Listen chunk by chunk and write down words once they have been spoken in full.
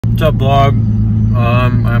What's up, vlog?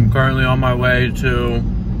 I'm currently on my way to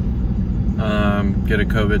get a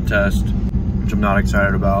COVID test, which I'm not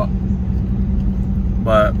excited about.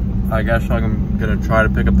 But I guess I'm gonna try to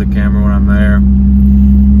pick up the camera when I'm there.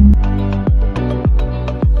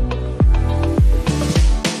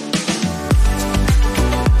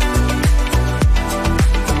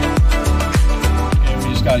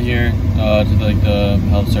 Got here to like the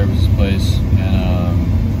health services place and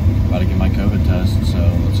about to get my COVID test, so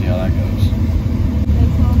let's see how that goes.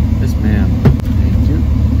 Yes, ma'am. Thank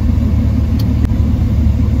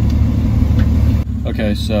you.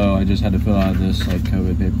 Okay, so I just had to fill out this like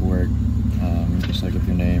COVID paperwork, just like with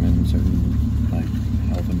your name and certain like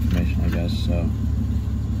health information, I guess. So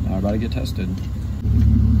now we're about to get tested.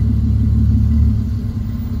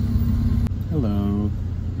 Hello.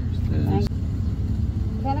 Here's this.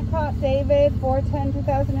 Kennicott David,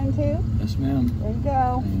 4/10/2002. Yes, ma'am. There you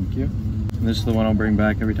go. Thank you. And this is the one I'll bring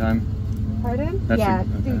back every time? Pardon? That's yeah,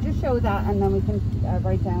 okay. just show that and then we can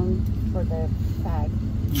write down for the tag.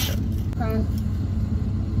 Okay. Crown.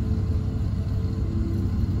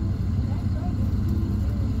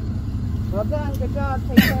 Well done, good job,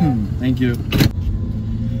 take care. Thank you.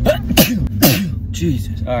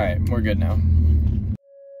 Jesus. All right, we're good now.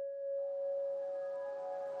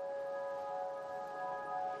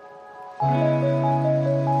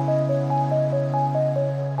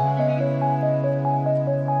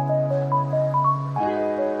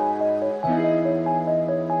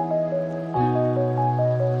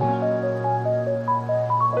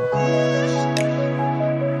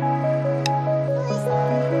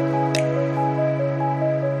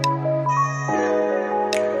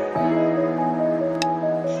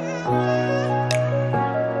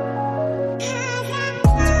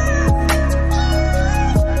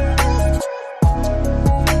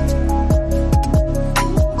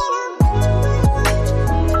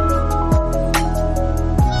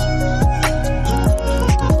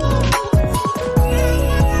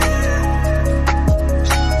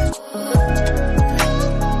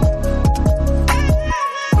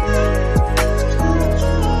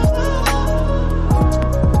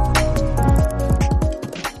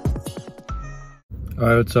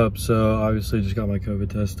 Alright, what's up? So obviously just got my COVID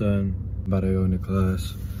test done. About to go into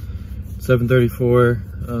class. 7:34.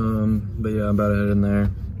 But yeah, I'm about to head in there.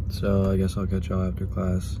 So I guess I'll catch y'all after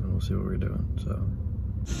class and we'll see what we're doing. So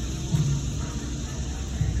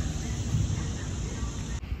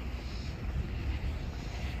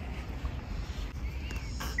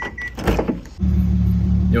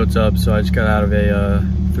yo, what's up? So I just got out of a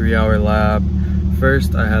 3-hour lab.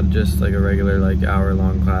 First I had just like a regular like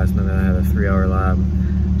hour-long class, and then I had a 3-hour lab,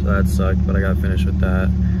 so that sucked, but I got finished with that.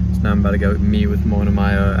 So now I'm about to go meet with one of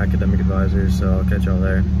my academic advisors, so I'll catch y'all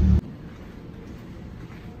there.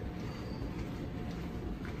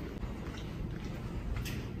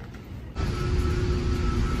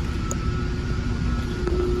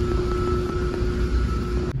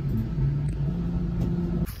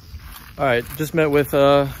 All right, just met with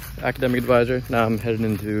academic advisor. Now I'm heading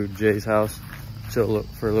into Jay's house. Chill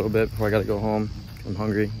for a little bit before I gotta go home. I'm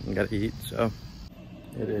hungry and gotta eat, so.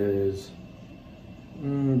 It is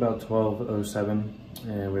about 12:07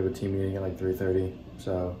 and we have a team meeting at like 3:30.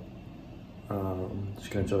 So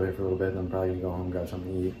just gonna chill here for a little bit and I'm probably gonna go home, grab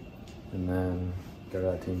something to eat, and then go to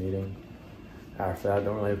that team meeting. After that, I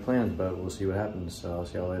don't really have plans, but we'll see what happens, so I'll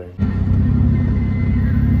see y'all later.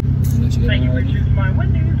 Thank you for choosing my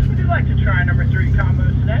Wendy's. Would you like to try number 3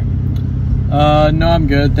 combos today? No, I'm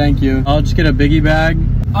good, thank you. I'll just get a biggie bag.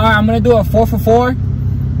 All right, I'm gonna do a 4 for $4.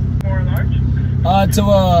 More large? To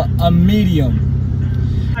a medium.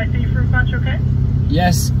 I see fruit punch, okay?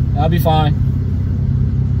 Yes, that'll be fine.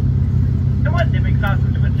 And what dipping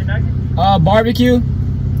sauces with your nuggets? Barbecue.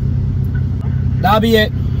 That'll be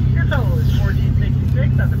it. Your total is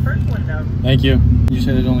 $14.66 at the first window. Thank you. You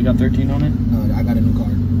said it only got 13 on it? No, I got a new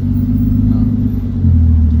card.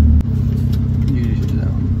 You should do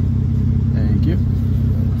that one. Thank you.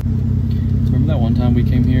 Remember that one time we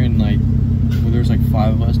came here and like, well, there was like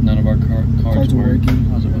 5 of us, none of our cards were working.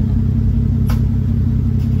 How's it working?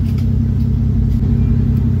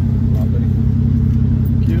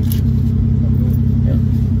 Thank you. Yep.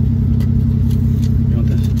 You want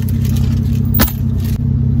this?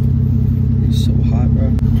 It's so hot, bro.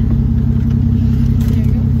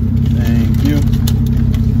 Thank you.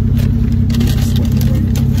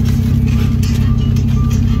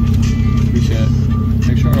 Appreciate it.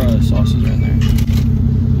 Make sure our sauces are in there.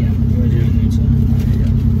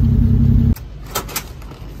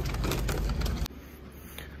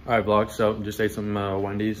 Alright, vlog, so just ate some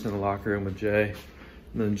Wendy's in the locker room with Jay.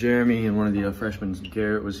 And then Jeremy and one of the freshmen,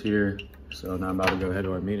 Garrett, was here. So now I'm about to go head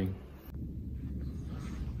to our meeting.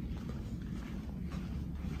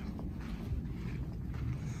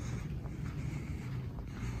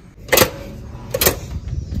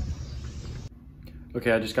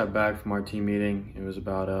 Okay, I just got back from our team meeting. It was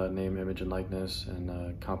about name, image, and likeness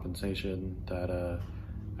and compensation that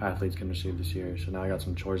athletes can receive this year. So now I got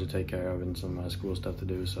some chores to take care of and some school stuff to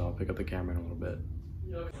do, so I'll pick up the camera in a little bit.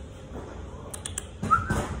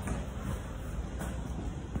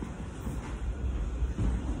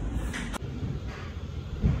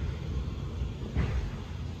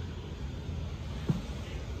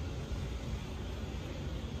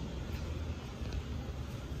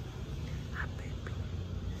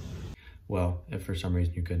 Well, if for some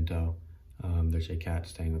reason you couldn't tell, there's a cat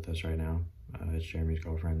staying with us right now. It's Jeremy's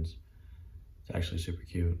girlfriend's. It's actually super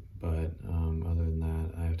cute, but other than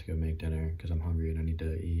that, I have to go make dinner because I'm hungry and I need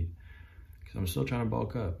to eat because I'm still trying to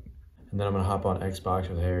bulk up. And then I'm gonna hop on Xbox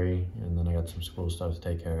with Harry, and then I got some school stuff to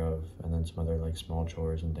take care of, and then some other like small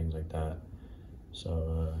chores and things like that.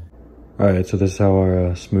 So, all right, so this is how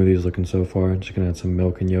our smoothie is looking so far. I'm just gonna add some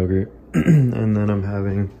milk and yogurt, and then I'm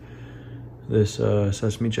having this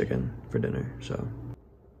sesame chicken for dinner, so.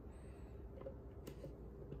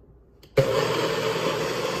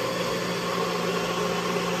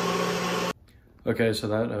 Okay, so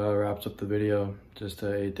that wraps up the video. Just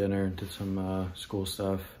ate dinner, did some school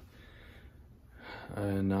stuff,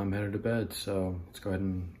 and now I'm headed to bed, so let's go ahead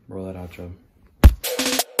and roll that outro.